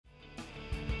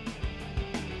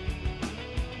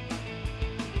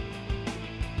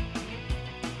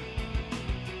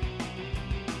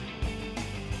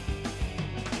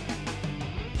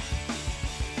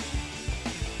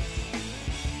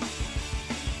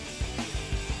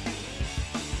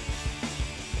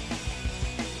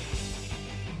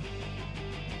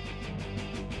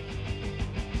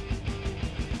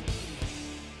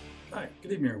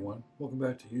Good evening, everyone. Welcome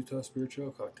back to Utah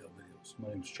Spiritual Cocktail Videos.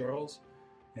 My name is Charles,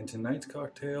 and tonight's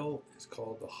cocktail is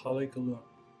called the Halekulani.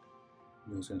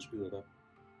 I'm just going to screw that up.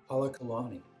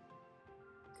 Halekulani.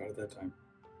 Got it that time.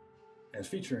 And it's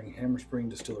featuring Spring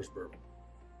Distillers Bourbon.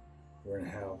 We're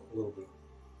going to have a little bit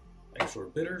of Angostura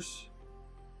bitters,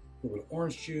 a little bit of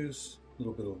orange juice, a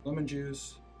little bit of lemon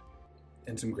juice,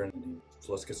 and some Grenadine.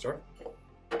 So let's get started.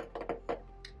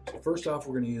 So first off,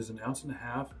 we're going to use 1.5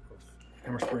 ounces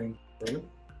of Spring Bourbon.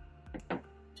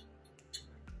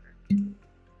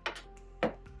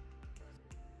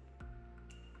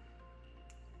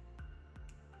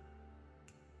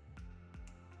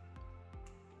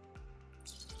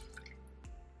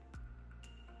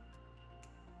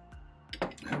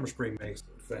 Spring makes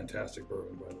a fantastic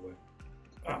bourbon, by the way.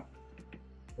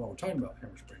 Well, we're talking about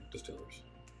Spring Distillers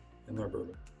and their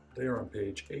bourbon. They are on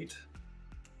page 8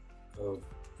 of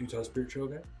Utah Spiritual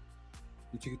Guide.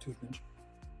 You take a toothpinch.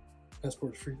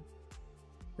 Passport free,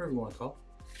 whatever you want to call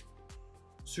it.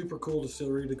 Super cool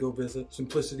distillery to go visit.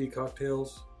 Simplicity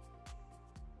Cocktails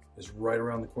is right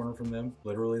around the corner from them.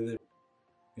 Literally, they're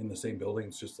in the same building.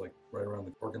 It's just like right around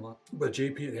the parking lot. But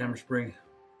JP at Spring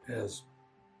has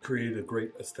created a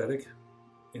great aesthetic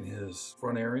in his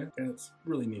front area, and it's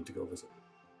really neat to go visit.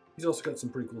 He's also got some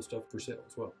pretty cool stuff for sale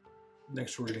as well.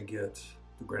 Next, we're going to get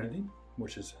the Grenadine,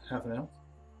 which is 1/2 ounce.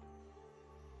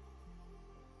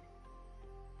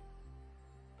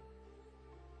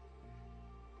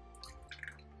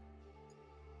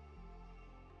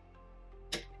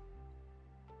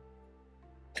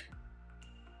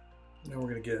 Now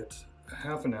we're going to get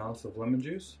 1/2 ounce of lemon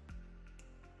juice.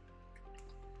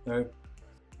 Now, I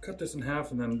cut this in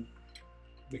half, and then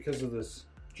because of this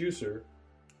juicer,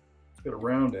 it's got a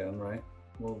round end, right?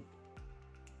 Well,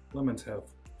 lemons have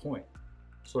a point,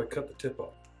 so I cut the tip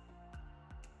off,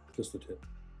 just the tip.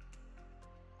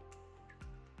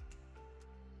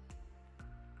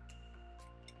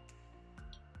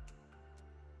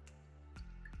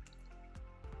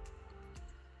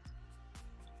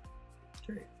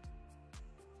 Okay.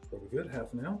 So we're good,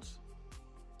 1/2 ounce.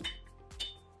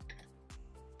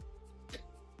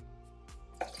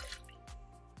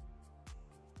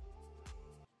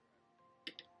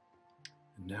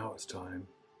 And now it's time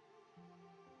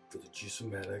for the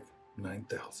Juice-O-Matic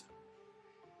 9000.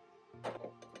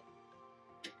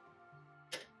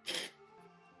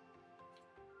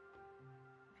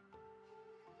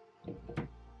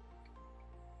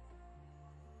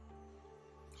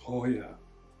 Oh yeah.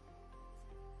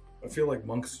 I feel like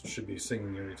monks should be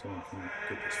singing every time I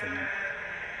get this thing out.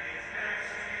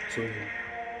 So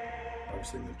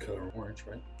obviously the color orange,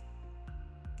 right?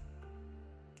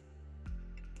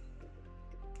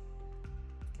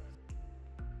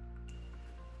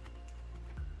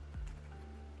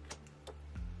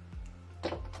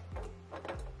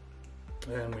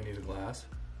 And we need a glass.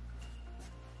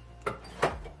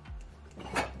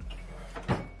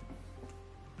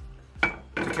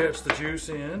 To catch the juice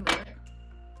in, right?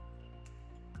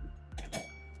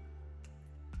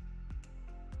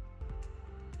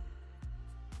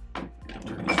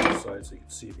 So you can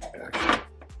see the action.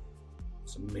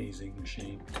 It's an amazing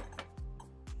machine.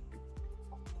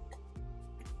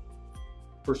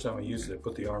 First time I used it, I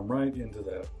put the arm right into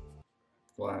that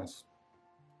glass.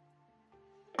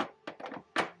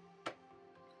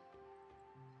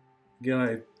 Again,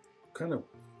 I kind of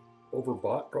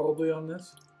overbought probably on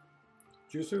this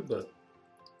juicer, but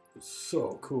it's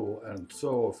so cool and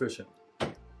so efficient.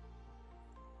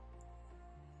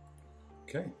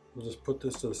 Okay, we'll just put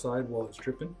this to the side while it's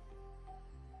dripping.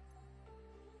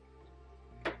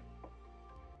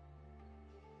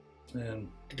 And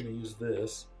I'm going to use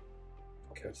this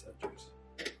to catch that juice.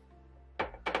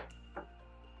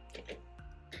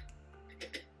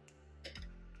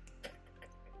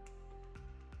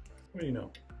 What do you know?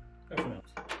 1/2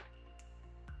 ounce.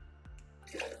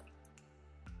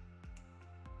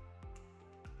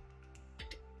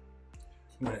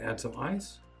 I'm going to add some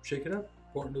ice, shake it up,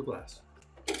 pour it into a glass.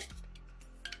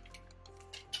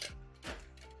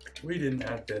 We didn't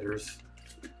add bitters.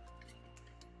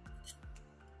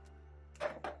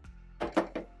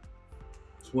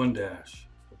 It's 1 dash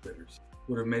of bitters.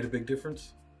 Would have made a big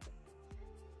difference,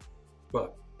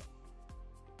 but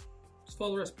just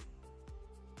follow the recipe.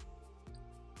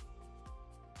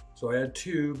 So I add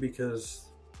 2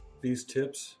 because these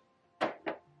tips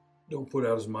don't put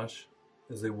out as much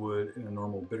as they would in a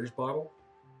normal bitters bottle,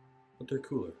 but they're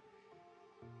cooler.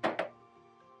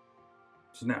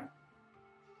 So now,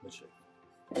 let's shake.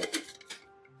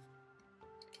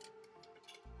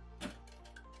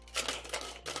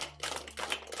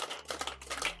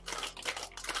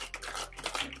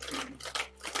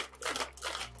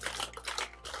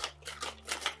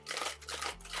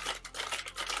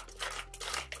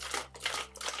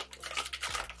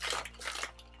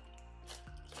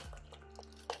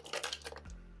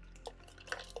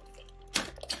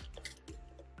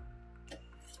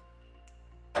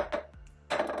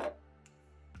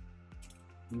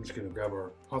 I'm just gonna grab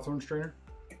our Hawthorne strainer,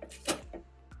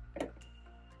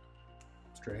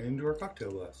 strain it into our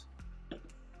cocktail glass.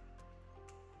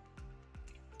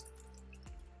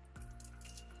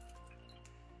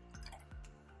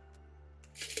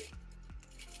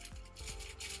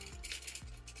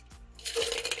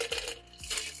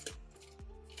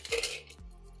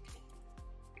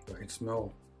 I can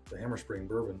smell the Hammer Spring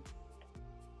bourbon.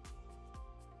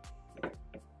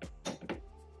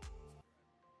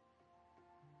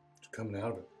 It's coming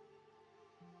out of it.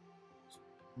 It's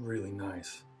really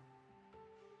nice.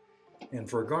 And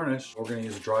for a garnish, we're going to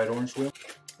use a dried orange wheel.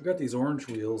 I got these orange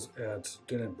wheels at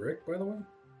Din and Brick, by the way.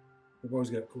 They've always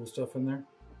got cool stuff in there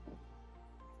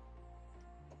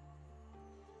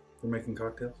for making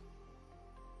cocktails.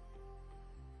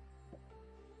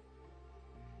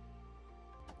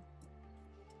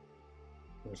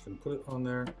 I'm just going to put it on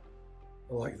there.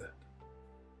 I like that.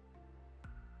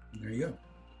 And there you go.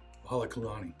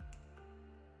 Halekulani.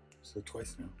 So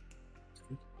twice now. It's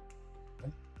good.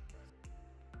 Okay.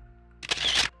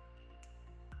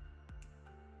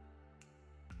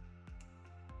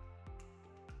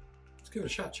 Let's give it a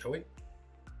shot, shall we? Ooh,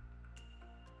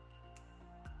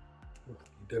 you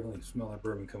definitely smell that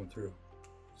bourbon coming through.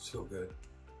 So good.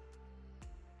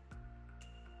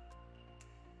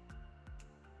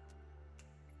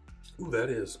 Ooh, that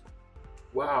is,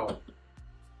 wow,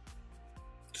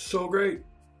 so great.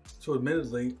 So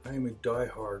admittedly, I am a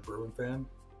die-hard bourbon fan,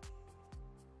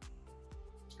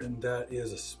 and that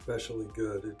is especially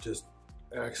good. It just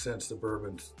accents the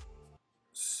bourbon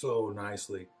so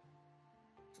nicely.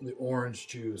 The orange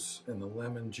juice and the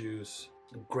lemon juice,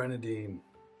 the grenadine,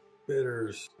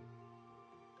 bitters,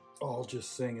 all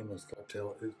just sing in this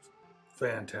cocktail. It's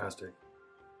fantastic.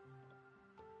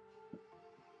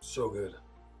 So good.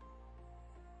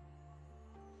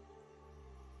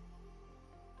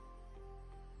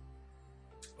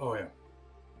 Oh yeah.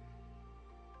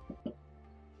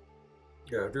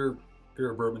 Yeah, if you're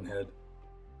a bourbon head,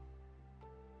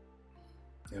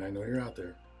 and I know you're out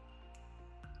there,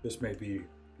 this may be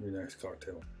your next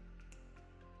cocktail.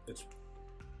 It's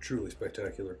truly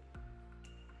spectacular.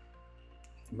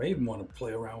 You may even want to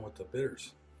play around with the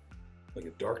bitters. Like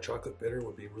a dark chocolate bitter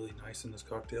would be really nice in this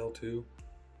cocktail too.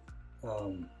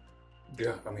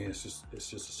 Yeah, I mean it's just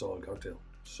a solid cocktail.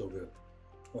 So good.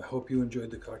 I hope you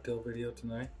enjoyed the cocktail video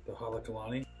tonight, the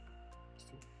Halekulani.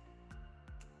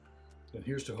 And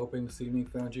here's to hoping this evening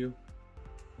found you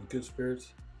in good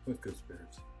spirits with good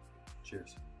spirits.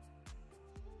 Cheers.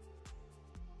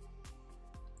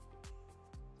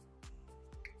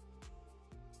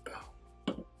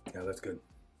 Oh, yeah, that's good.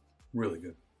 Really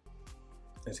good.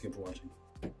 Thanks again for watching.